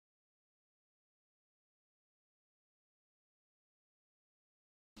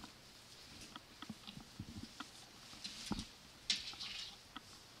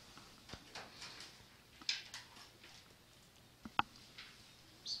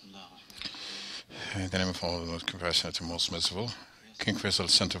In the name of all the most compassionate and most merciful, King Faisal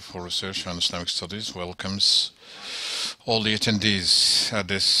Center for Research on Islamic Studies welcomes all the attendees at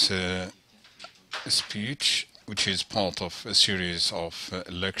this speech, which is part of a series of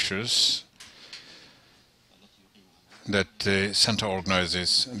lectures that the center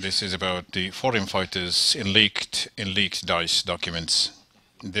organizes. This is about the foreign fighters in leaked Daesh documents.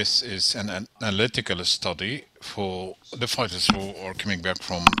 This is an analytical study for the fighters who are coming back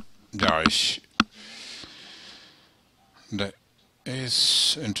from Daesh. There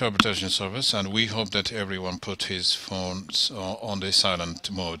is interpretation service, and we hope that everyone put his phones on the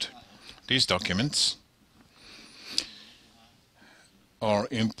silent mode. These documents are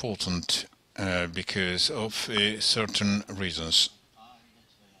important because of certain reasons.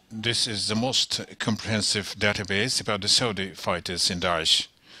 This is the most comprehensive database about the Saudi fighters in Daesh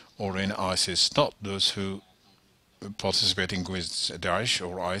or in ISIS, not those who participating with Daesh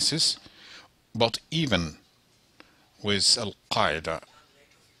or ISIS, but even with Al-Qaeda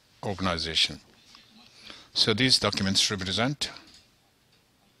organization. So these documents represent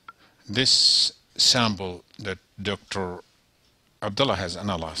this sample that Dr. Abdullah has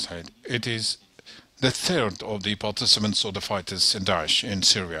analyzed. It is the third of the participants of the fighters in Daesh in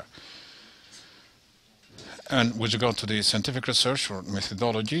Syria. And with regard to the scientific research or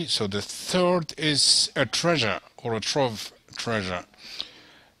methodology, so the third is a treasure or a trove treasure.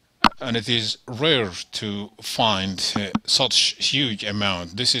 And it is rare to find such huge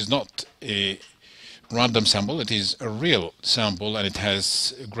amount. This is not a random sample, it is a real sample, and it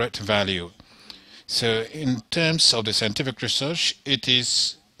has great value. So in terms of the scientific research, it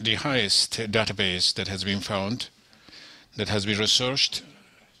is the highest database that has been found, that has been researched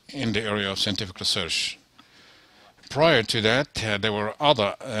in the area of scientific research. Prior to that, there were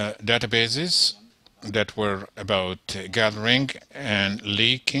other databases that were about gathering and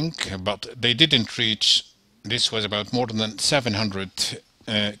leaking, but they didn't reach. This was about more than 700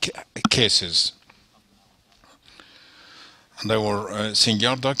 cases. There were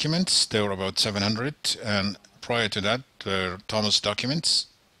singular documents, there were about 700, and prior to that, there were Thomas documents,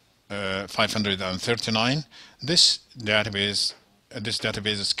 539. This database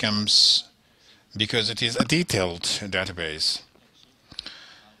comes because it is a detailed database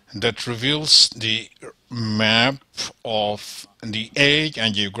that reveals the map of the age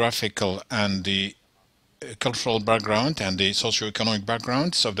and geographical and the cultural background and the socio-economic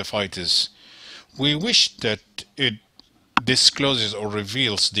backgrounds of the fighters. We wish that it discloses or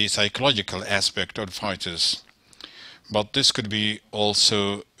reveals the psychological aspect of the fighters, but this could be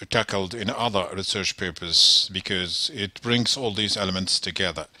also tackled in other research papers because it brings all these elements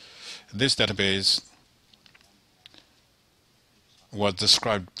together. This database was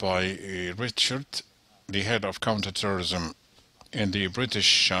described by Richard, the head of counterterrorism in the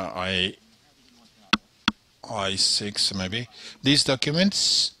British I6 maybe. These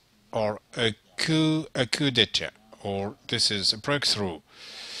documents are a coup d'etat, or this is a breakthrough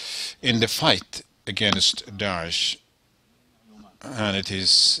in the fight against Daesh. And it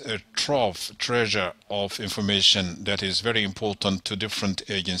is a treasure of information that is very important to different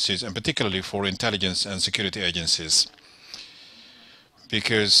agencies, and particularly for intelligence and security agencies.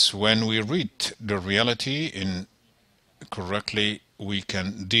 Because when we read the reality correctly, we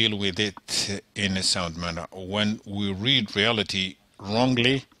can deal with it in a sound manner. When we read reality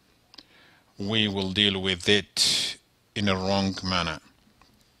wrongly, we will deal with it in a wrong manner.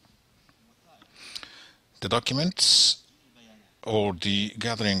 The documents or the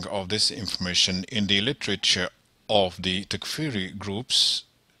gathering of this information in the literature of the Takfiri groups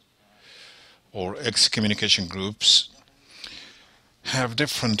or excommunication groups have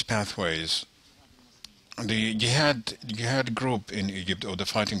different pathways. The jihad group in Egypt, or the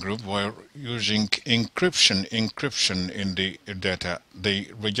fighting group, were using encryption in the data. They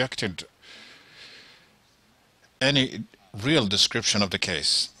rejected any real description of the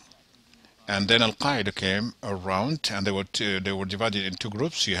case. And then Al-Qaeda came around, and they were divided into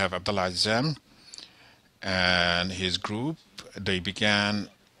groups. You have Abdullah Azzam and his group. They began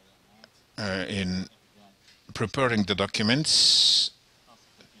in preparing the documents,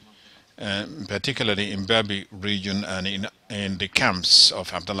 particularly in Babi region and in the camps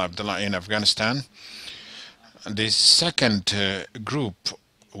of Abdullah in Afghanistan. The second group,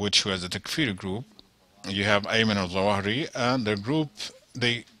 which was the Takfiri group, you have Ayman al-Zawahiri, and the group,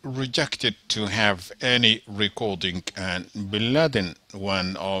 they rejected to have any recording, and Bin Laden,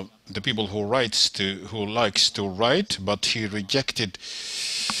 one of the people who likes to write, but he rejected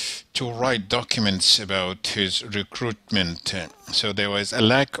to write documents about his recruitment. So there was a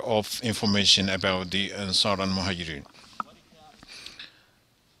lack of information about the Ansar and Muhajirin.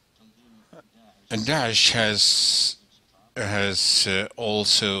 Daesh has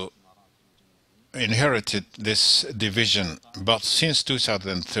also inherited this division, but since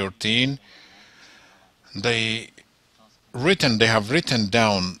 2013 they have written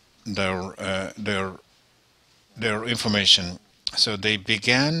down their information. So they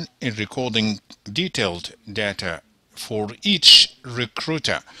began in recording detailed data for each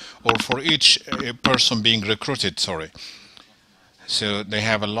recruiter, or for each person being recruited, sorry. So they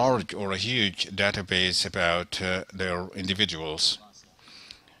have a large or a huge database about their individuals.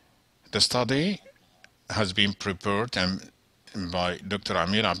 The study has been prepared by Dr.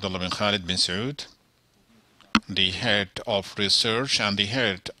 Abdullah bin Khaled Al-Saud, the head of research and the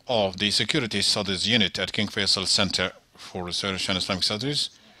head of the Security Studies Unit at King Faisal Center for Research and Islamic Studies.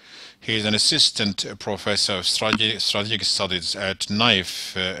 He is an assistant professor of strategic studies at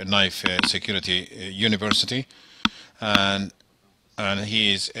Naif Security University, and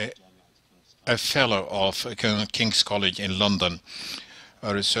he is a fellow of King's College in London,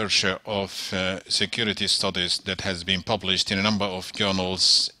 a researcher of security studies that has been published in a number of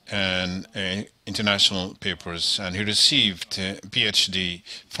journals and international papers. And he received a Ph.D.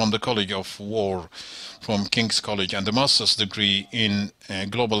 from the College of War from King's College, and the master's degree in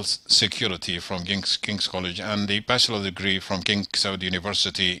global security from King's College, and the bachelor degree from King Saud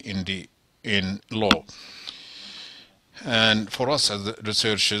University in law. And for us as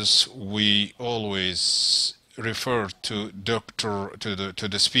researchers, we always refer to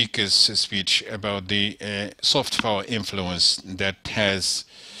the speaker's speech about the soft power influence that has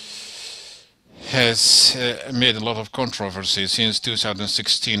made a lot of controversy since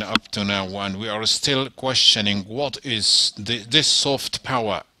 2016 up to now, and we are still questioning what is this soft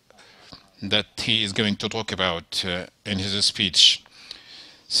power that he is going to talk about in his speech.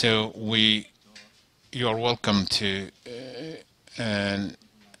 So you are welcome to, and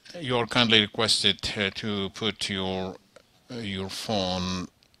you are kindly requested to put your phone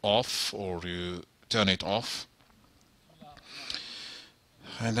off, or you turn it off.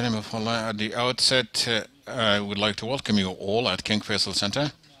 In the name of Allah, at the outset, I would like to welcome you all at King Faisal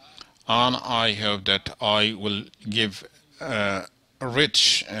Center, and I hope that I will give a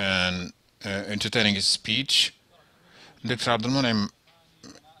rich and entertaining speech. Dr. Abdullah,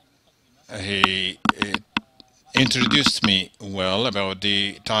 he introduced me well about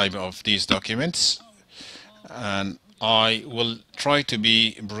the type of these documents, and I will try to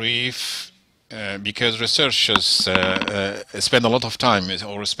be brief because researchers spend a lot of time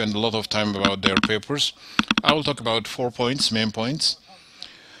about their papers. I will talk about 4 points, main points.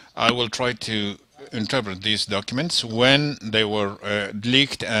 I will try to interpret these documents, when they were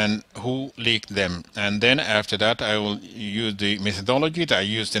leaked and who leaked them. And then after that, I will use the methodology that I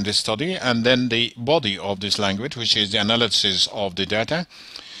used in this study, and then the body of this language, which is the analysis of the data.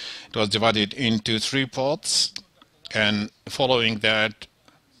 It was divided into 3 parts, and following that,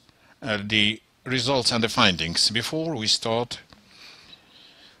 the results and the findings. Before we start,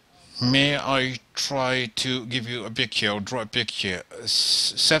 may I try to give you a picture, or draw a picture?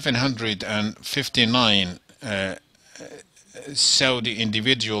 759 Saudi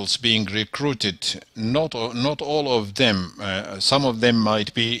individuals being recruited. Not all of them. Some of them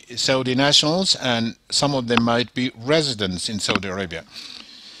might be Saudi nationals, and some of them might be residents in Saudi Arabia.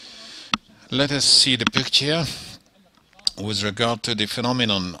 Let us see the picture with regard to the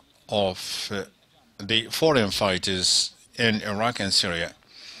phenomenon of the foreign fighters in Iraq and Syria.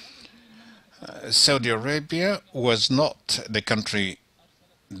 Saudi Arabia was not the country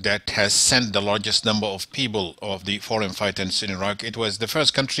that has sent the largest number of people of the foreign fighters in Iraq. It was the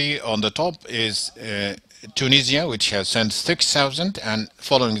first country. On the top is Tunisia, which has sent 6,000, and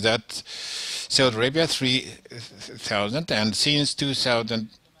following that Saudi Arabia 3,000, and since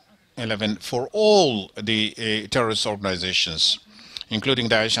 2011 for all the terrorist organizations, including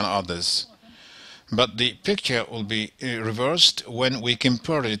Daesh and others. But the picture will be reversed when we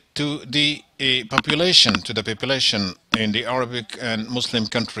compare it to the population in the Arabic and Muslim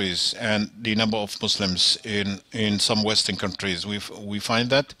countries, and the number of Muslims in some Western countries. We find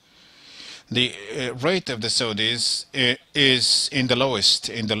that the rate of the Saudis is in the lowest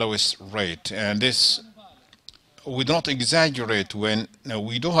rate, and this, we don't exaggerate when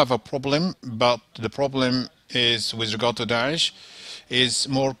we do have a problem, but the problem is with regard to Daesh is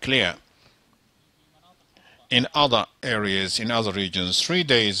more clear. In other areas, in other regions, 3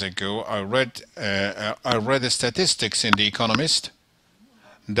 days ago, I read the statistics in The Economist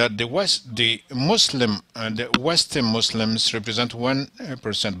that the Western Muslims represent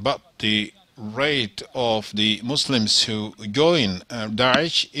 1%, but the rate of the Muslims who join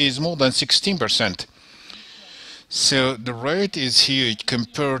Daesh is more than 16%. So the rate is huge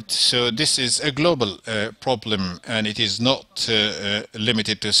compared, so this is a global problem, and it is not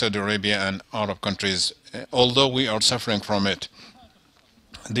limited to Saudi Arabia and Arab countries, although we are suffering from it.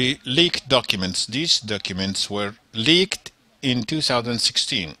 The leaked documents, these documents were leaked in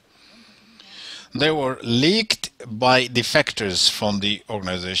 2016. They were leaked by defectors from the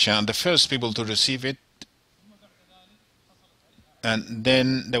organization, and the first people to receive it, and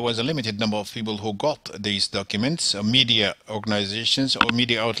then there was a limited number of people who got these documents, media organizations or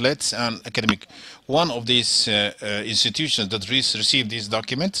media outlets and academic. One of these institutions that received these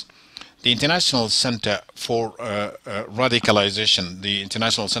documents, the International Center for Radicalisation, the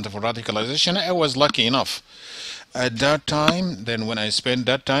International Center for Radicalisation, I was lucky enough. At that time, then when I spent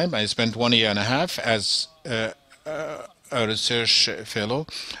that time, I spent 1.5 years as a research fellow,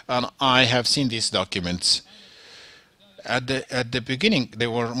 and I have seen these documents. At the beginning,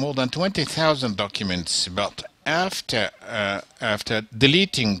 there were more than 20,000 documents, but after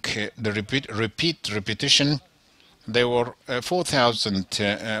deleting the repetition, there were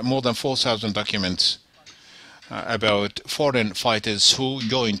 4,000, more than 4,000 documents about foreign fighters who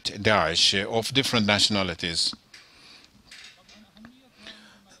joined Daesh of different nationalities.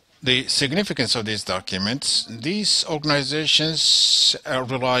 The significance of these documents, these organizations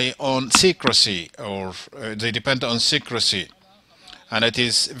rely on secrecy, or they depend on secrecy, and it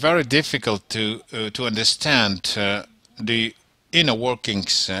is very difficult to understand the inner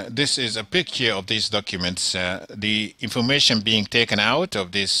workings. This is a picture of these documents, the information being taken out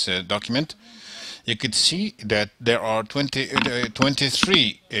of this document. You could see that there are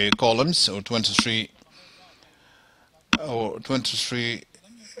 23 columns, or 23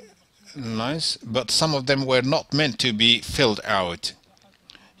 lines, but some of them were not meant to be filled out.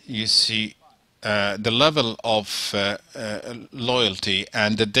 You see the level of loyalty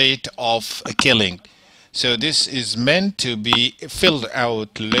and the date of killing. So this is meant to be filled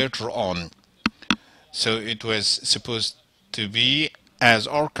out later on. So it was supposed to be as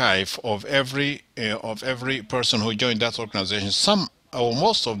archive of every person who joined that organization. Some or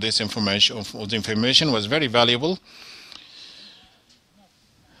most of this information was very valuable.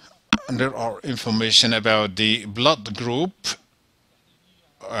 And there are information about the blood group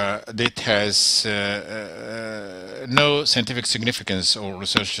that has no scientific significance or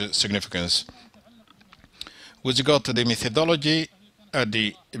research significance. With regard to the methodology, at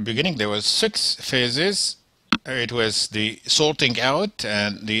the beginning there was 6 phases. It was the sorting out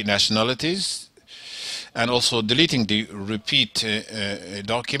and the nationalities, and also deleting the repeat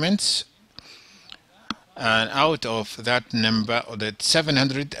documents. And out of that number, that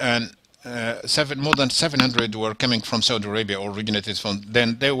 700 and more than 700 were coming from Saudi Arabia, originated from.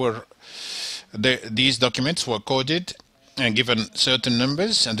 Then these documents were coded and given certain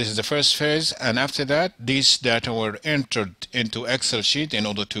numbers, and this is the first phase. And after that, these data were entered into Excel sheet in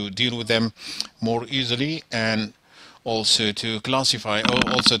order to deal with them more easily, and also to classify,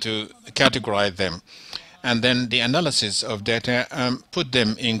 or also to categorize them. And then the analysis of data put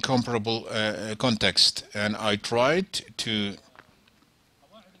them in comparable context. And I tried to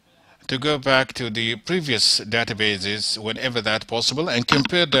go back to the previous databases whenever that possible, and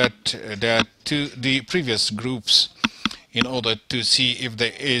compare that to the previous groups in order to see if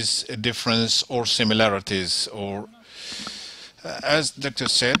there is a difference or similarities. Or as the doctor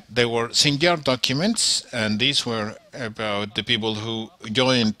said, there were singular documents, and these were about the people who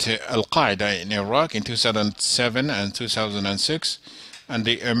joined Al-Qaeda in Iraq in 2007 and 2006. And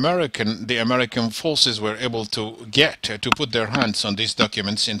the American forces were able to put their hands on these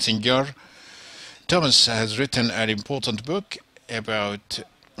documents in singular. Thomas has written an important book about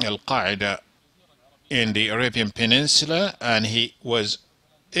Al-Qaeda in the Arabian Peninsula, and he was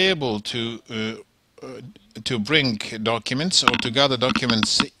able to bring documents, or to gather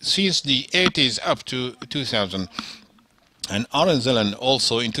documents since the 80s up to 2000. And Aaron Zelen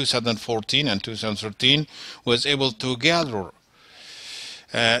also in 2014 and 2013 was able to gather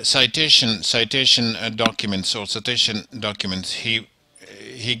citation documents, or citation documents. He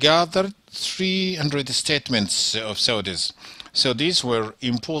gathered 300 statements of Saudis. So these were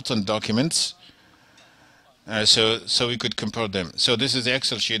important documents. So we could compare them. So this is the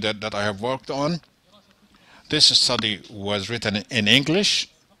Excel sheet that I have worked on. This study was written in English.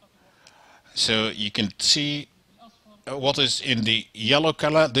 So you can see what is in the yellow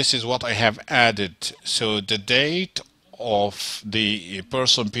color. This is what I have added. So the date of the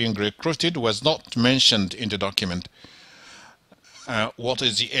person being recruited was not mentioned in the document. What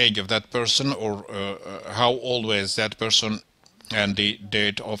is the age of that person, or how old was that person, and the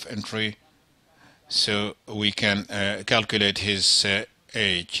date of entry. So we can calculate his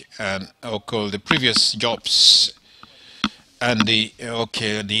age, and call the previous jobs and the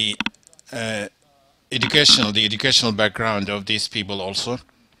uh, educational background of these people also.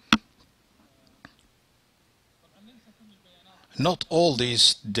 Not all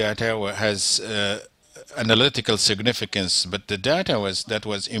these data has analytical significance, but the data that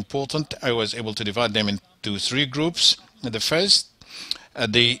was important. I was able to divide them into three groups. The first,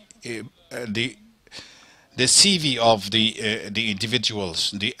 the CV of the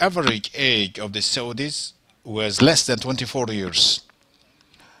individuals. The average age of the Saudis was less than 24 years.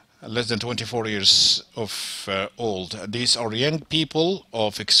 Less than 24 years of old. These are young people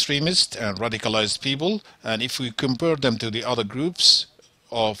of extremist and radicalized people, and if we compare them to the other groups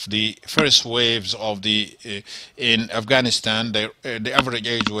of the first waves of the in Afghanistan, the average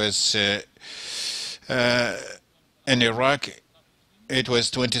age was in Iraq it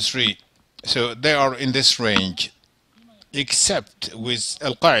was 23. So they are in this range, except with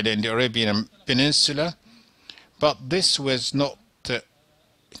Al Qaeda in the Arabian Peninsula, but this was not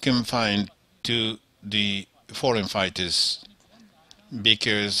confined to the foreign fighters,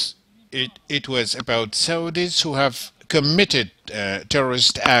 because it was about Saudis who have committed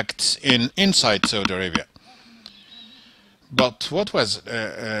terrorist acts inside Saudi Arabia. But what was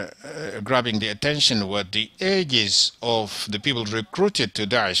grabbing the attention were the ages of the people recruited to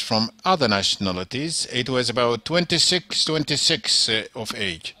Daesh from other nationalities. It was about 26 of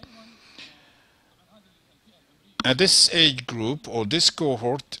age. At this age group, or this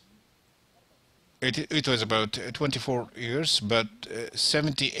cohort, it was about 24 years, but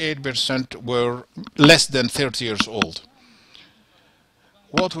 78% were less than 30 years old.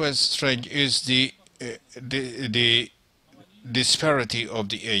 What was strange is the disparity of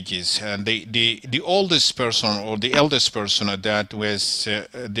the ages, and the oldest person or the eldest person that was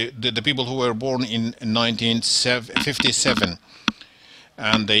the people who were born in 1957,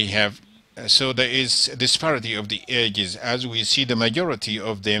 and they have. So there is disparity of the ages. As we see, the majority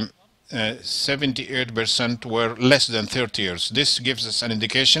of them, 78% were less than 30 years. This gives us an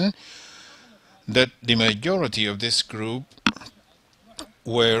indication that the majority of this group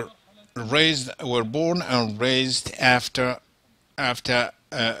were born and raised after the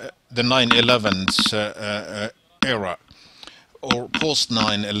 9/11 era or post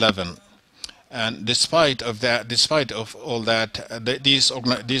 9/11. And despite of all that,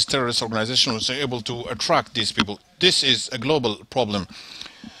 these terrorist organizations were able to attract these people. This is a global problem.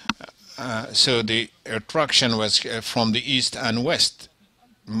 So the attraction was from the east and west.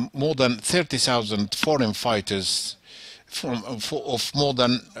 More than 30,000 foreign fighters from more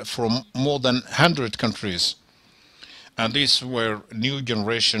than 100 countries, and these were new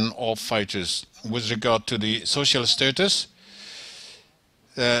generation of fighters. With regard to the social status,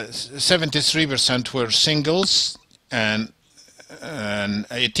 73% were singles, and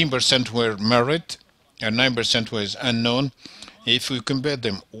 18% were married, and 9% was unknown. If we compare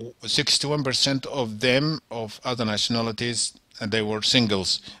them, 61% of them of other nationalities, they were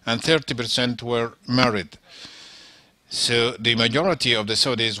singles, and 30% were married. So the majority of the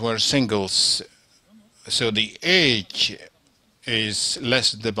Saudis were singles. So the age is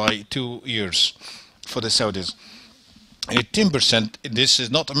less by 2 years for the Saudis. 18%, this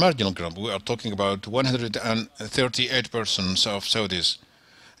is not a marginal group. We are talking about 138 persons of Saudis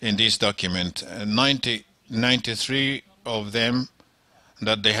in this document. 93 of them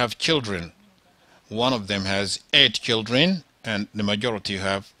that they have children. One of them has 8 children, and the majority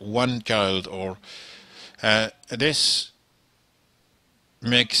have 1 child. Or this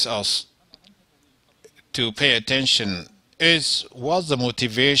makes us to pay attention. Was the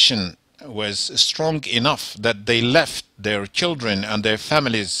motivation was strong enough that they left their children and their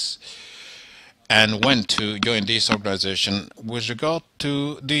families and went to join this organization? With regard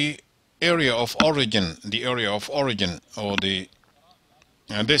to the area of origin,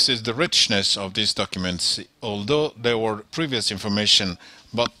 and this is the richness of these documents. Although there were previous information,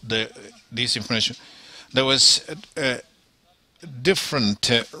 but this information, there was different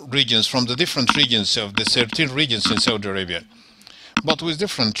regions from the different regions of the 13 regions in Saudi Arabia, but with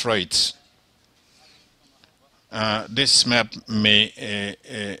different traits. This map may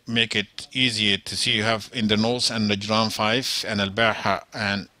make it easier to see. You have in the north and Najran 5 and Al-Baha,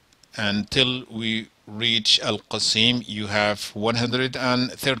 and until we reach Al-Qasim, you have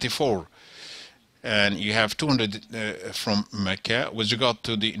 134, and you have 200 from Mecca. With regard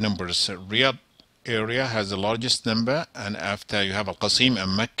to the numbers, Riyadh area has the largest number, and after you have Al-Qasim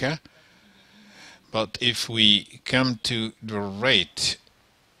and Mecca. But if we come to the rate,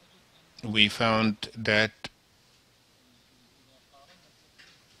 we found that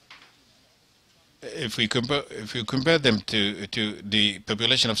if you compare them to the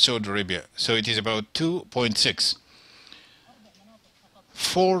population of Saudi Arabia, so it is about 2.6.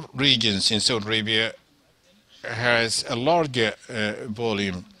 4 regions in Saudi Arabia has a larger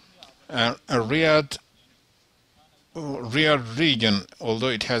volume. Riyadh region, although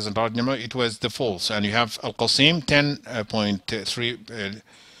it has a large number, it was the false. And you have Al Qasim 10.3,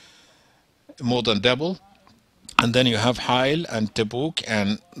 more than double. And then you have Hail and Tabuk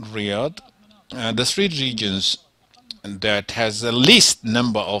and Riyadh. The 3 regions that has the least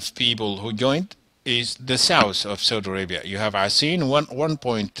number of people who joined is the south of Saudi Arabia. You have Asin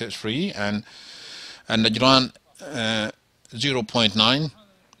 1.3 and Najran 0.9,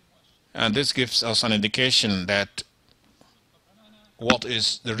 and this gives us an indication that what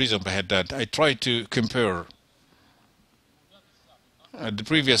is the reason behind that. I try to compare the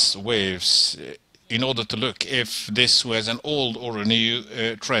previous waves in order to look if this was an old or a new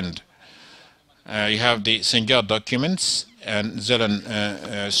trend. You have the Sinjar documents and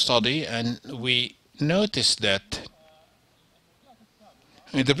Zelan study, and we noticed that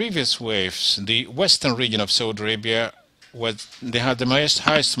in the previous waves, the western region of Saudi Arabia they had the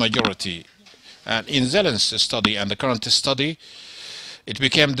highest majority. And in Zelan's study and the current study, it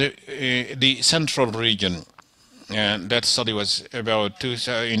became the central region. And that study was about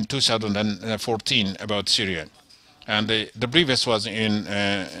in 2014 about Syria. And the previous was in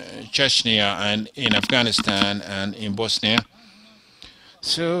Chechnya and in Afghanistan and in Bosnia.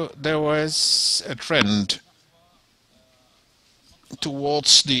 So there was a trend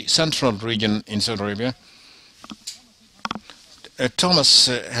towards the central region in Saudi Arabia. Thomas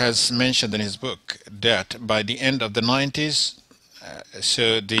has mentioned in his book that by the end of the 90s,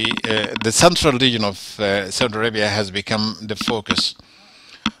 so the central region of Saudi Arabia has become the focus.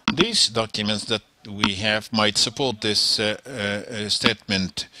 These documents that we have might support this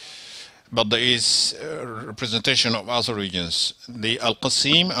statement, but there is representation of other regions. The Al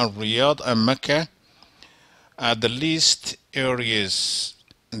Qasim and Riyadh and Mecca are the least areas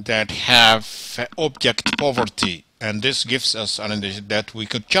that have object poverty, and this gives us an indication that we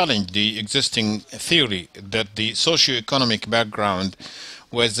could challenge the existing theory that the socio-economic background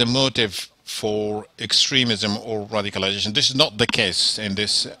was the motive for extremism or radicalization. This is not the case in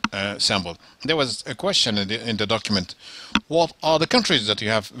this sample. There was a question in the document: what are the countries that you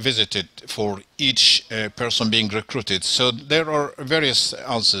have visited for each person being recruited? So there are various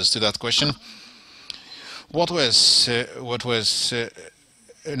answers to that question. What was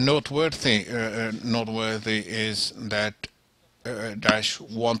noteworthy is that Daesh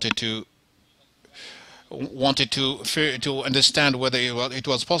wanted to understand whether it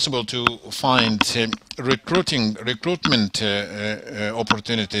was possible to find recruitment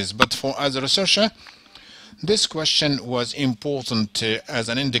opportunities. But as a researcher, this question was important as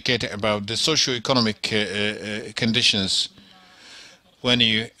an indicator about the socio-economic conditions. When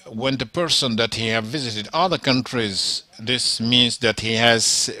the person that he have visited other countries, this means that he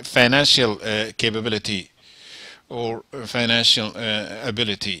has financial capability or financial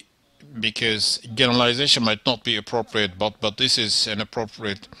ability, because generalization might not be appropriate, but this is an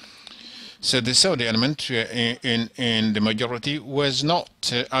appropriate. So the Saudi element in the majority was not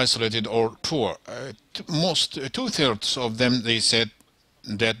isolated or poor. Two-thirds of them, they said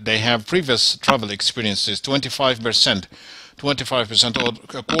that they have previous travel experiences. 25% or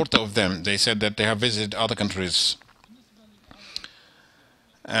a quarter of them, they said that they have visited other countries.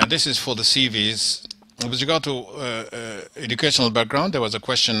 This is for the CVs. With regard to educational background, there was a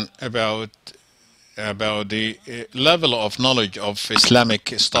question about the level of knowledge of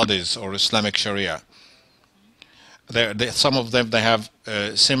Islamic studies or Islamic Sharia. Some of them, they have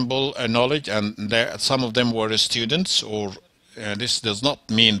simple knowledge, and some of them were students, or this does not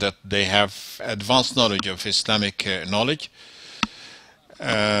mean that they have advanced knowledge of Islamic knowledge,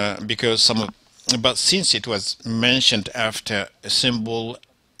 because but since it was mentioned after a symbol,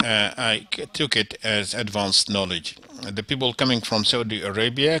 I took it as advanced knowledge. The people coming from Saudi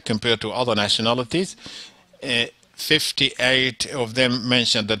Arabia, compared to other nationalities, 58 of them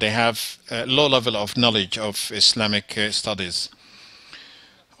mentioned that they have a low level of knowledge of Islamic studies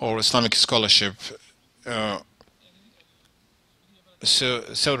or Islamic scholarship. So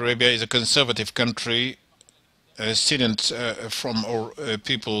Saudi Arabia is a conservative country. Students from or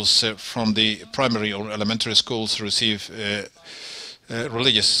peoples from the primary or elementary schools receive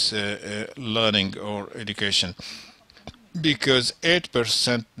religious learning or education, because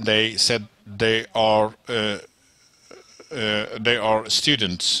 8% they said they are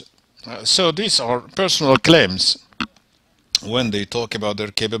students. So these are personal claims. When they talk about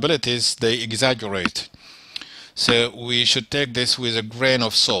their capabilities, they exaggerate. So we should take this with a grain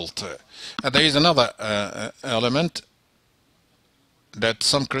of salt. And there is another element that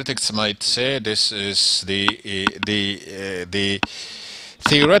some critics might say this is the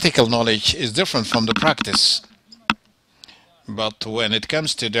theoretical knowledge is different from the practice. But when it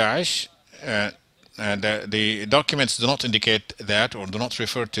comes to Daesh, the documents do not indicate that or do not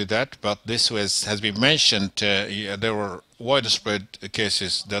refer to that, but this has been mentioned. There were widespread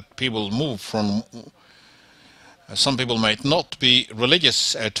cases that people move from. Some people might not be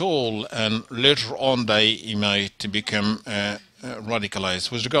religious at all, and later on they might become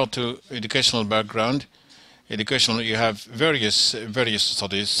radicalized. With regard to educational background, you have various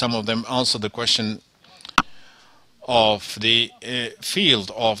studies. Some of them answer the question of the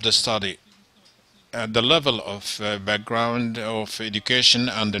field of the study, the level of background of education,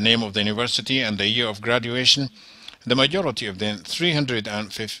 and the name of the university and the year of graduation. The majority of them,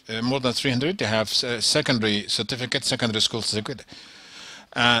 more than 300, they have secondary certificate, secondary school certificate.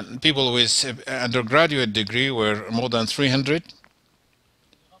 And people with undergraduate degree were more than 300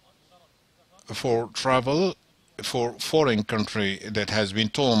 for travel for foreign country that has been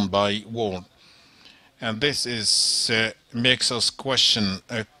torn by war. And this is makes us question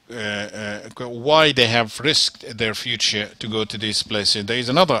why they have risked their future to go to these places. There is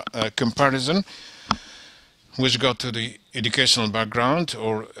another comparison which got to the educational background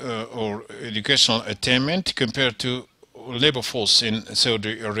or educational attainment compared to labor force in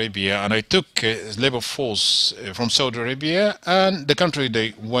Saudi Arabia. And I took labor force from Saudi Arabia and the country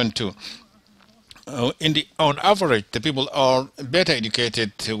they went to. On average, the people are better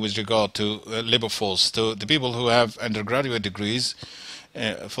educated with regard to labor force. So the people who have undergraduate degrees,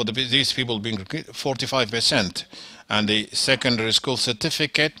 for these people being 45%, and the secondary school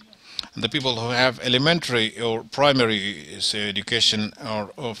certificate, the people who have elementary or primary education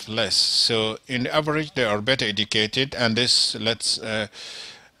are of less. So in average, they are better educated, and this makes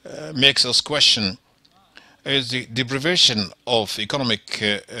us question: is the deprivation of economic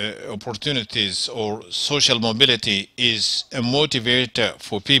opportunities or social mobility is a motivator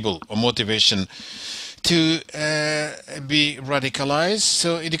for people, or motivation to be radicalized?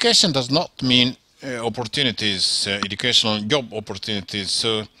 So education does not mean opportunities, educational job opportunities.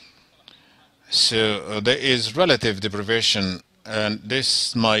 So there is relative deprivation, and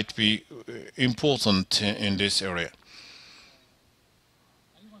this might be important in this area.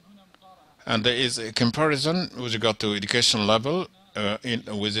 And there is a comparison with regard to education level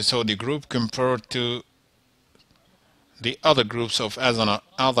with the Saudi group compared to the other groups of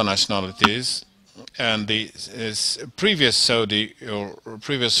other nationalities, and the previous Saudi or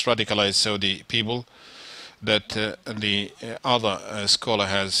previous radicalized Saudi people that the other scholar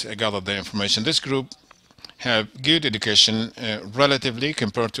has gathered the information. This group have good education relatively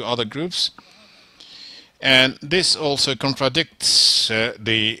compared to other groups, and this also contradicts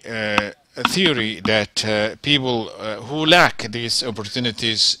the theory that people who lack these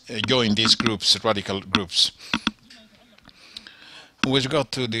opportunities join these groups, radical groups. With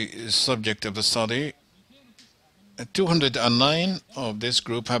regard to the subject of the study, 209 of this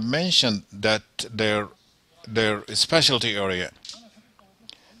group have mentioned that their specialty area,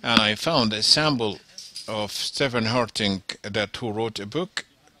 and I found a sample of Stephen Harting who wrote a book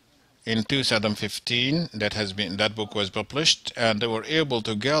in 2015 that book was published, and they were able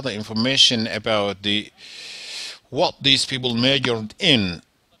to gather information about what these people majored in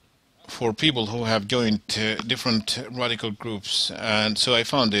for people who have joined different radical groups. And so I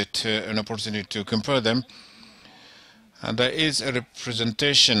found it an opportunity to compare them, and there is a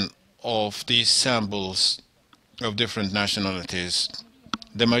representation of these samples of different nationalities.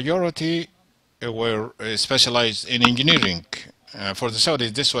 The majority were specialized in engineering. For the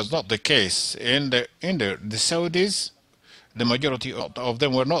Saudis, this was not the case. In the Saudis, the majority of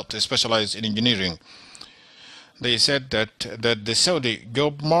them were not specialized in engineering. They said that the Saudi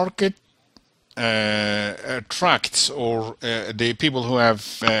job market attracts, or the people who have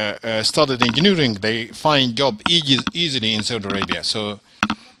studied engineering, they find job easily in Saudi Arabia. So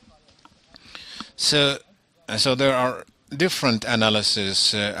there are different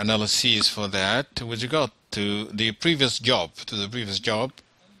analyses for that. With regard to the previous job,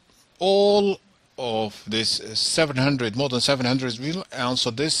 all of this 700, more than 700 people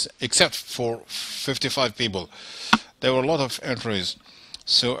answered this, except for 55 people. There were a lot of entries,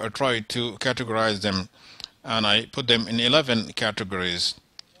 so I tried to categorize them, and I put them in 11 categories.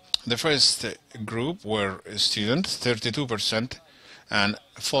 The first group were students, 32%, and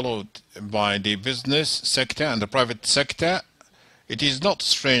followed by the business sector and the private sector. It is not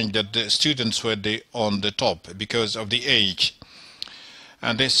strange that the students were on the top because of the age.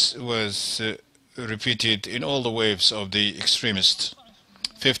 And this was repeated in all the waves of the extremists.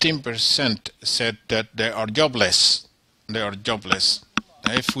 15% said that they are jobless.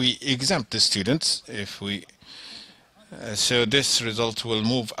 If we exempt the students, if we So this result will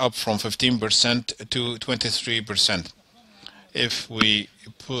move up from 15% to 23%. If we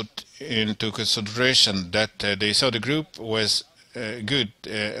put into consideration that the Saudi group was better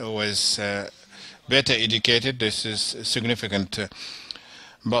educated, this is significant.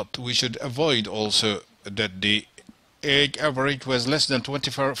 But we should avoid also that the age average was less than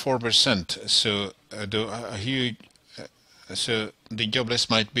 24%. So so the jobless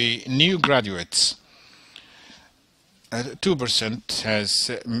might be new graduates. 2%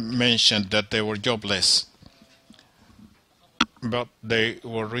 has mentioned that they were jobless, but they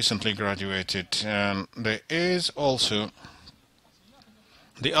were recently graduated. And there is also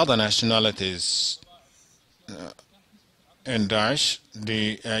the other nationalities in Daesh.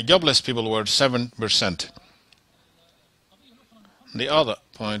 The jobless people were 7%. The other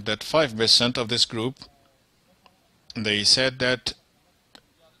point that 5% of this group, they said that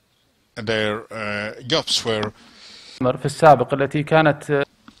their jobs were. The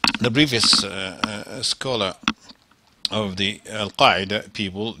previous scholar of the Al-Qaeda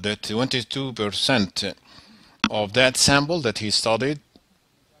people, that 22% of that sample that he studied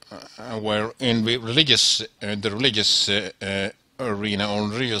were in the religious arena or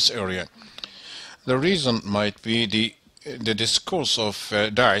religious area. The reason might be the discourse of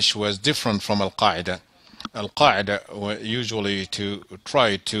Daesh was different from Al-Qaeda. Al-Qaeda usually to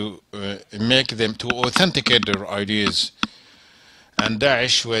try to make them to authenticate their ideas, and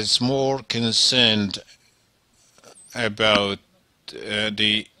Daesh was more concerned about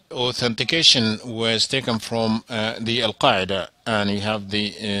the authentication was taken from the Al-Qaeda, and you have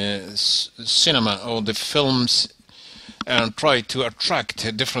the cinema or the films, and try to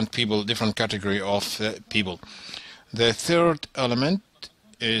attract different people, different category of people. The third element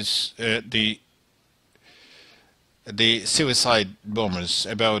is the suicide bombers,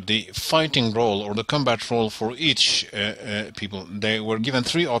 about the fighting role or the combat role for each people. They were given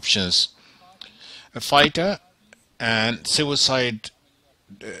 3 options: a fighter and suicide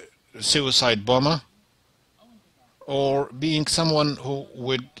bomber, or being someone who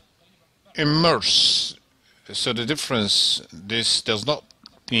would immerse. So the difference, this does not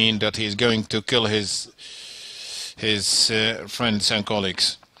mean that he's going to kill his friends and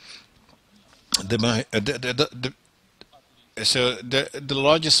colleagues. So the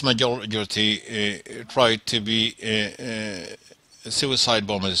largest majority tried to be suicide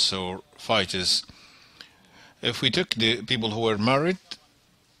bombers or fighters. If we took the people who were married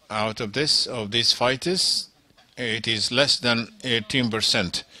out of these fighters, it is less than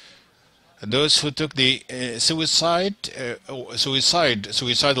 18%. Those who took the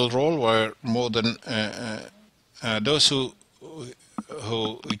suicidal role were more than those who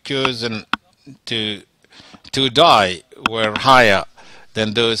chosen to die were higher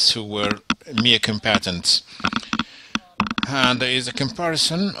than those who were mere combatants. And there is a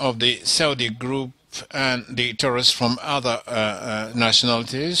comparison of the Saudi group and the terrorists from other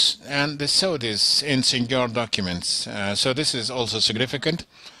nationalities and the Saudis in Sinjar documents. So this is also significant.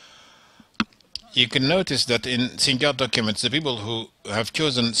 You can notice that in Sinjar documents, the people who have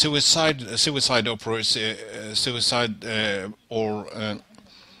chosen suicide or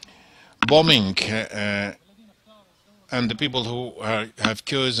bombing, and the people who have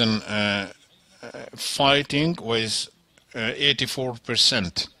chosen fighting was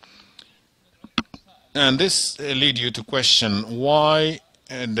 84%. And this leads you to question why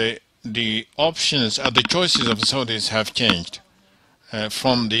the options and the choices of the Saudis have changed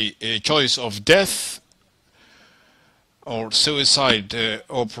from the choice of death or suicide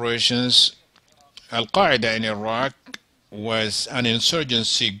operations. Al-Qaeda in Iraq was an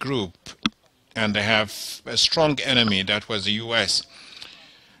insurgency group, and they have a strong enemy, that was the US.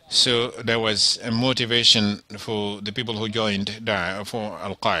 So there was a motivation for the people who joined for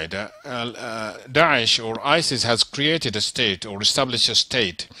Al-Qaeda. Daesh or ISIS has created a state or established a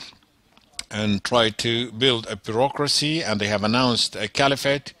state and tried to build a bureaucracy, and they have announced a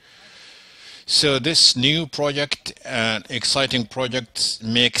caliphate. So this new project, exciting project,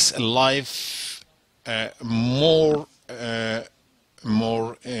 makes life more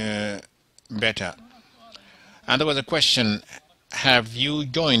better. And there was a question: have you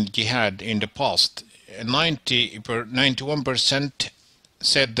joined jihad in the past? 91%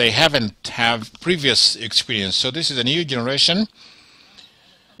 said they haven't have previous experience. So this is a new generation.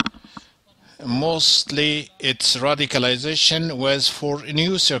 Mostly its radicalization was for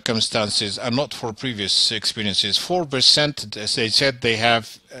new circumstances and not for previous experiences. 4% they said they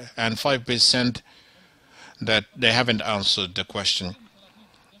have, and 5% that they haven't answered the question.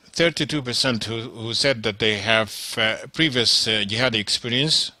 32% who said that they have previous jihadi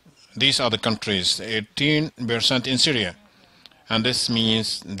experience, These are the countries, 18% in Syria. And this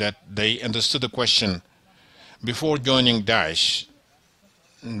means that they understood the question before joining Daesh,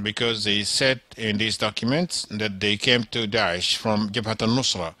 because they said in these documents that they came to Daesh from Jabhat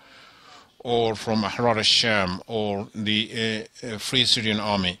al-Nusra or from Ahrar al-Sham or the Free Syrian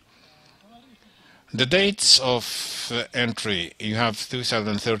Army. The dates of entry, you have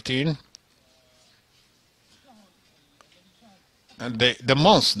 2013. And the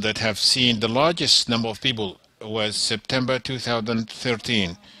month that have seen the largest number of people was September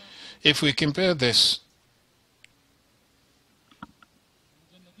 2013. If we compare this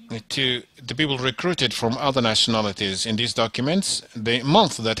to the people recruited from other nationalities in these documents, the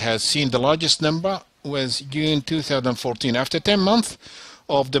month that has seen the largest number was June 2014. After 10 months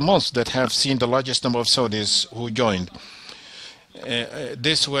of the months that have seen the largest number of Saudis who joined.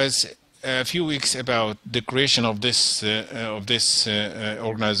 This was a few weeks about the creation of this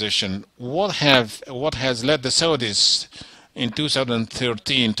organization. What has led the Saudis in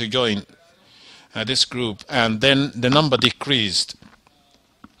 2013 to join this group, and then the number decreased?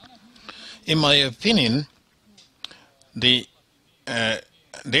 In my opinion, the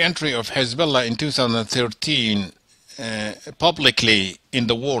entry of Hezbollah in 2013 publicly in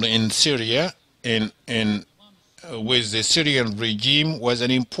the war in Syria with the Syrian regime was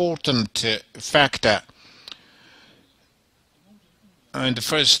an important factor in the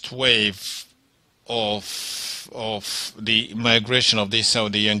first wave of the migration of these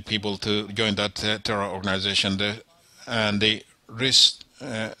Saudi young people to join that terror organization. The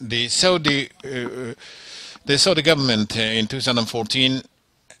Saudi government in 2014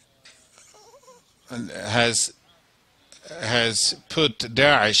 has put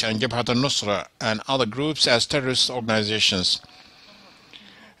Daesh and Jabhat al-Nusra and other groups as terrorist organizations.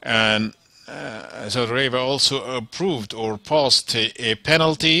 And Saudi Arabia also approved or passed a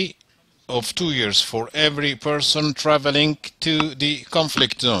penalty of 2 years for every person traveling to the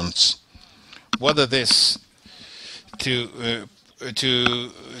conflict zones, whether this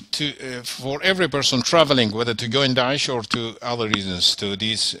for every person traveling, whether to join Daesh or to other reasons, to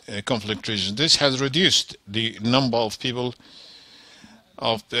these conflict regions. This has reduced the number of people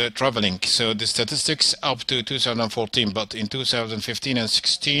of traveling. So the statistics up to 2014, but in 2015 and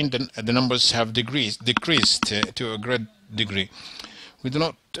 16, the numbers have decreased to a great degree. We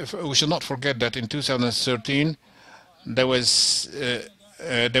should not forget that in 2013 there was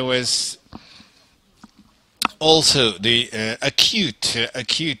also the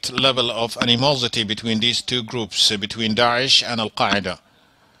acute level of animosity between these two groups, between Daesh and Al-Qaeda.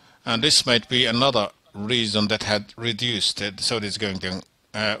 And this might be another reason that had reduced the Saudis going down.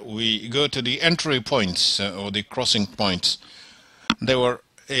 We go to the entry points or the crossing points. There were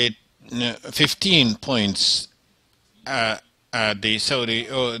 15 points at the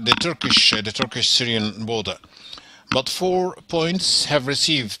Turkish-Syrian border. But 4 points have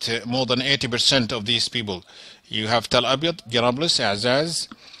received more than 80% of these people. You have Tel Abyad, Jarablus, Azaz,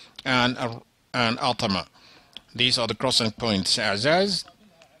 and Altama. These are the crossing points. Azaz,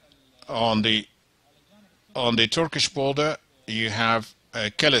 on the Turkish border, you have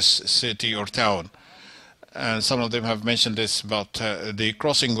Kilis city or town. And some of them have mentioned this, but the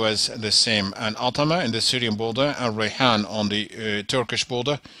crossing was the same. And Altama in the Syrian border, and Rayhan on the Turkish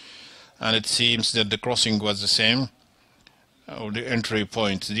border. And it seems that the crossing was the same. Or the entry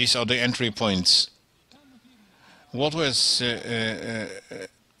points. These are the entry points. What was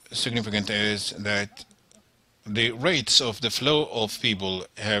significant is that the rates of the flow of people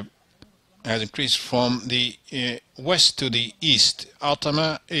has increased from the west to the east.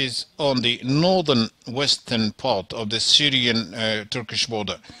 Altama is on the northern western part of the Syrian Turkish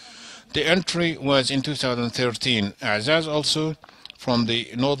border. The entry was in 2013. Azaz also from the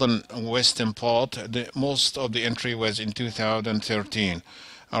northern western part. Most of the entry was in 2013.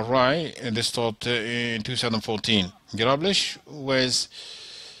 Arai, they started in 2014. Jarablus was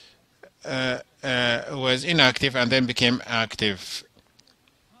inactive and then became active.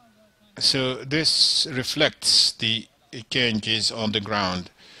 So this reflects the changes on the ground.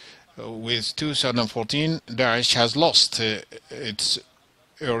 With 2014, Daesh has lost its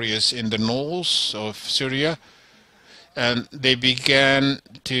areas in the north of Syria, and they began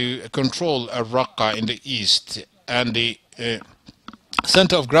to control Raqqa in the east, and the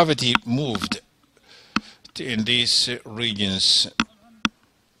center of gravity moved in these regions.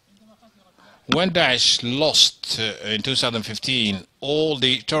 When Daesh lost in 2015 all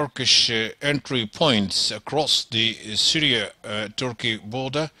the Turkish entry points across the Syria-Turkey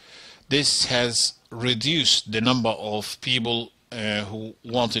border, this has reduced the number of people who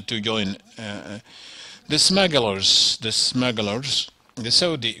wanted to join. The smugglers the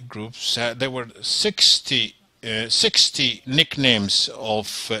Saudi groups, there were 60 nicknames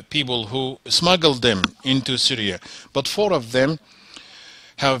of people who smuggled them into Syria, but 4 of them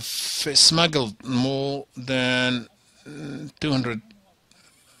have smuggled more than 200.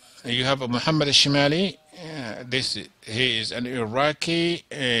 You have Muhammad al-Shimali. He is an Iraqi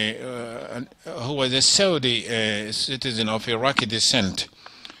who was a Saudi citizen of Iraqi descent.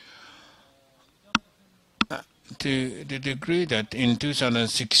 To the degree that in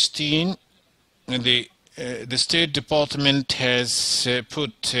 2016 the State Department has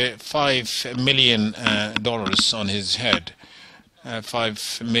put $5 million on his head,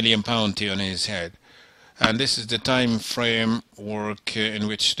 £5 million on his head, and this is the time frame work in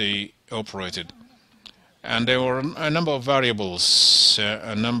which they operated. And there were a number of variables,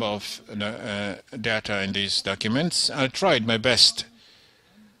 a number of data in these documents. I tried my best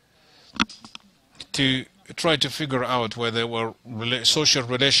to try to figure out whether there were social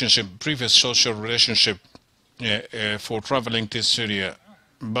relationship, previous social relationship for traveling to Syria.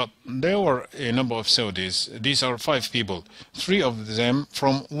 But there were a number of Saudis. These are 5 people, 3 of them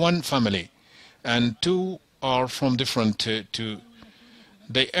from one family, and 2 are from different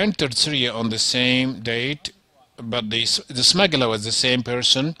they entered Syria on the same date, but the smuggler was the same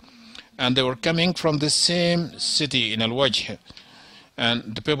person, and they were coming from the same city in Al-Wajh.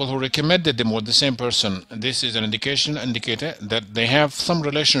 And the people who recommended them were the same person. This is an indicator that they have some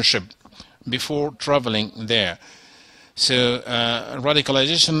relationship before traveling there. So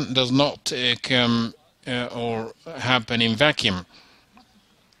radicalization does not come or happen in vacuum.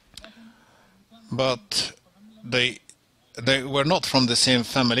 But they were not from the same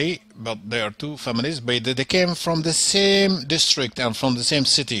family, but there are 2 families, but they came from the same district and from the same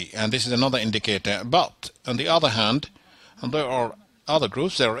city, and this is another indicator. But on the other hand, there are other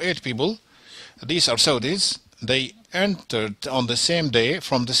groups. There are 8 people. These are Saudis. They entered on the same day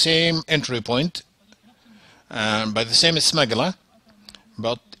from the same entry point by the same smuggler,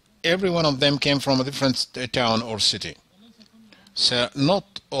 but every one of them came from a different town or city. So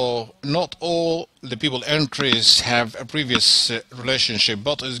not all the people entries have a previous relationship,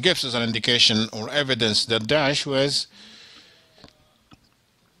 but it gives us an indication or evidence that Daesh was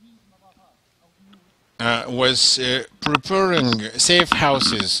preparing safe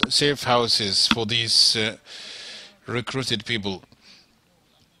houses for these recruited people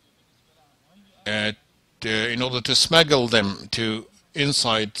in order to smuggle them to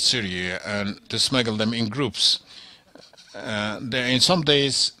inside Syria and to smuggle them in groups. In some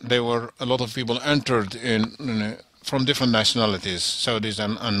days there were a lot of people entered from different nationalities, Saudis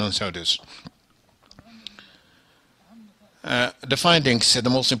and non-Saudis. The findings, the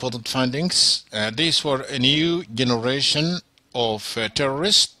most important findings, these were a new generation of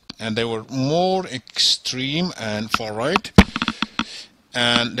terrorists, and they were more extreme and far right,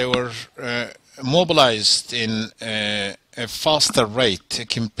 and they were mobilized in a faster rate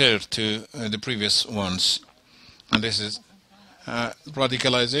compared to the previous ones. And this is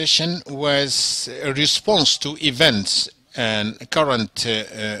radicalization was a response to events and current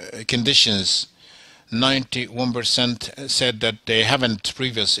conditions. 91% said that they haven't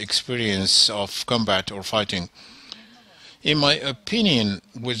previous experience of combat or fighting. In my opinion,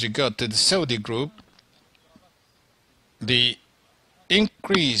 with regard to the Saudi group, the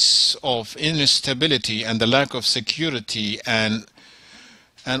increase of instability and the lack of security and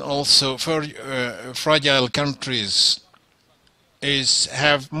also for fragile countries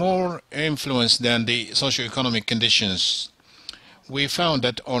have more influence than the socio-economic conditions. We found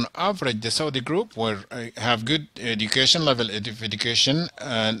that on average the Saudi group have good education level of education,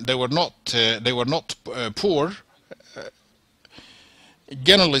 and they were not poor.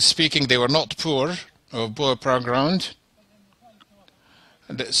 Generally speaking, they were not poor or poor background.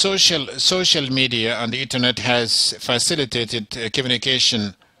 The social media and the internet has facilitated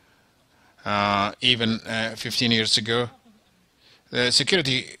communication even 15 years ago. The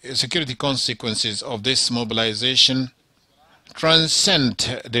security consequences of this mobilization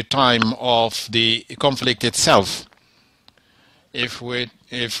transcend the time of the conflict itself. If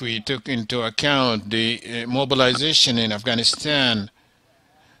we took into account the mobilization in Afghanistan,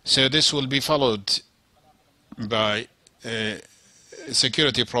 so this will be followed by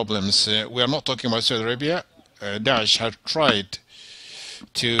security problems. We are not talking about Saudi Arabia. Daesh had tried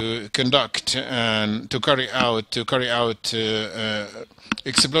to conduct and to carry out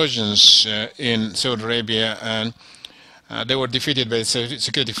explosions in Saudi Arabia, and they were defeated by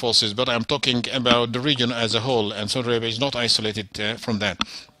security forces. But I'm talking about the region as a whole, and Saudi Arabia is not isolated from that.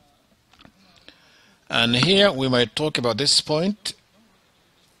 And here we might talk about this point.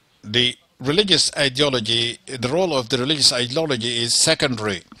 The religious ideology, the role of the religious ideology is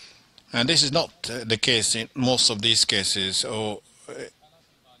secondary. And this is not the case in most of these cases,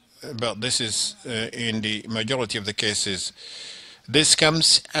 but this is in the majority of the cases. This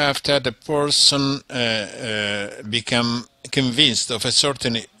comes after the person become convinced of a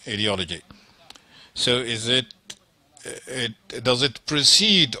certain ideology. So does it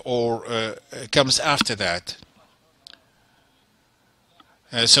precede or comes after that?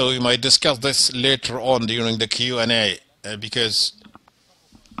 So we might discuss this later on during the Q&A, because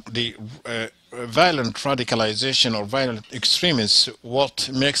the violent radicalization or violent extremism, what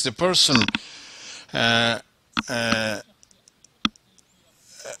makes the person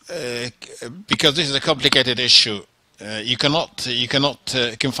because this is a complicated issue, you cannot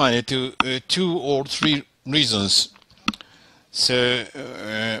confine it to 2 or 3 reasons. So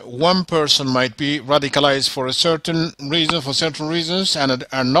one person might be radicalized for a certain reason, for certain reasons, and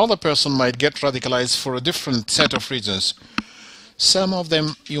another person might get radicalized for a different set of reasons. Some of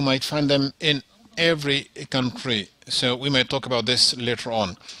them, you might find them in every country. So we may talk about this later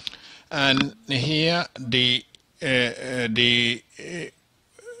on. And here the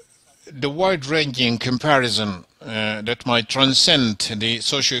wide-ranging comparison that might transcend the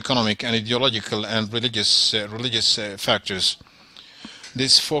socio-economic and ideological and religious factors.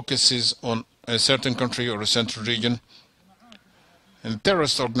 This focuses on a certain country or a certain region. And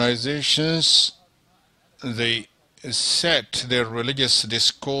terrorist organizations, they set their religious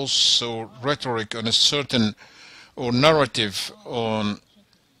discourse or rhetoric on a certain, or narrative on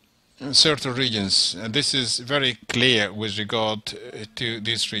certain regions. And this is very clear with regard to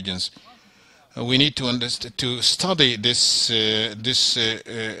these regions. We need to study this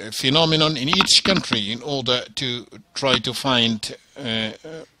phenomenon in each country in order to try to find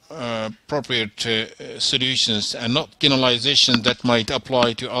appropriate solutions and not generalizations that might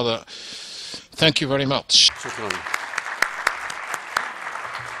apply to other. Thank you very much.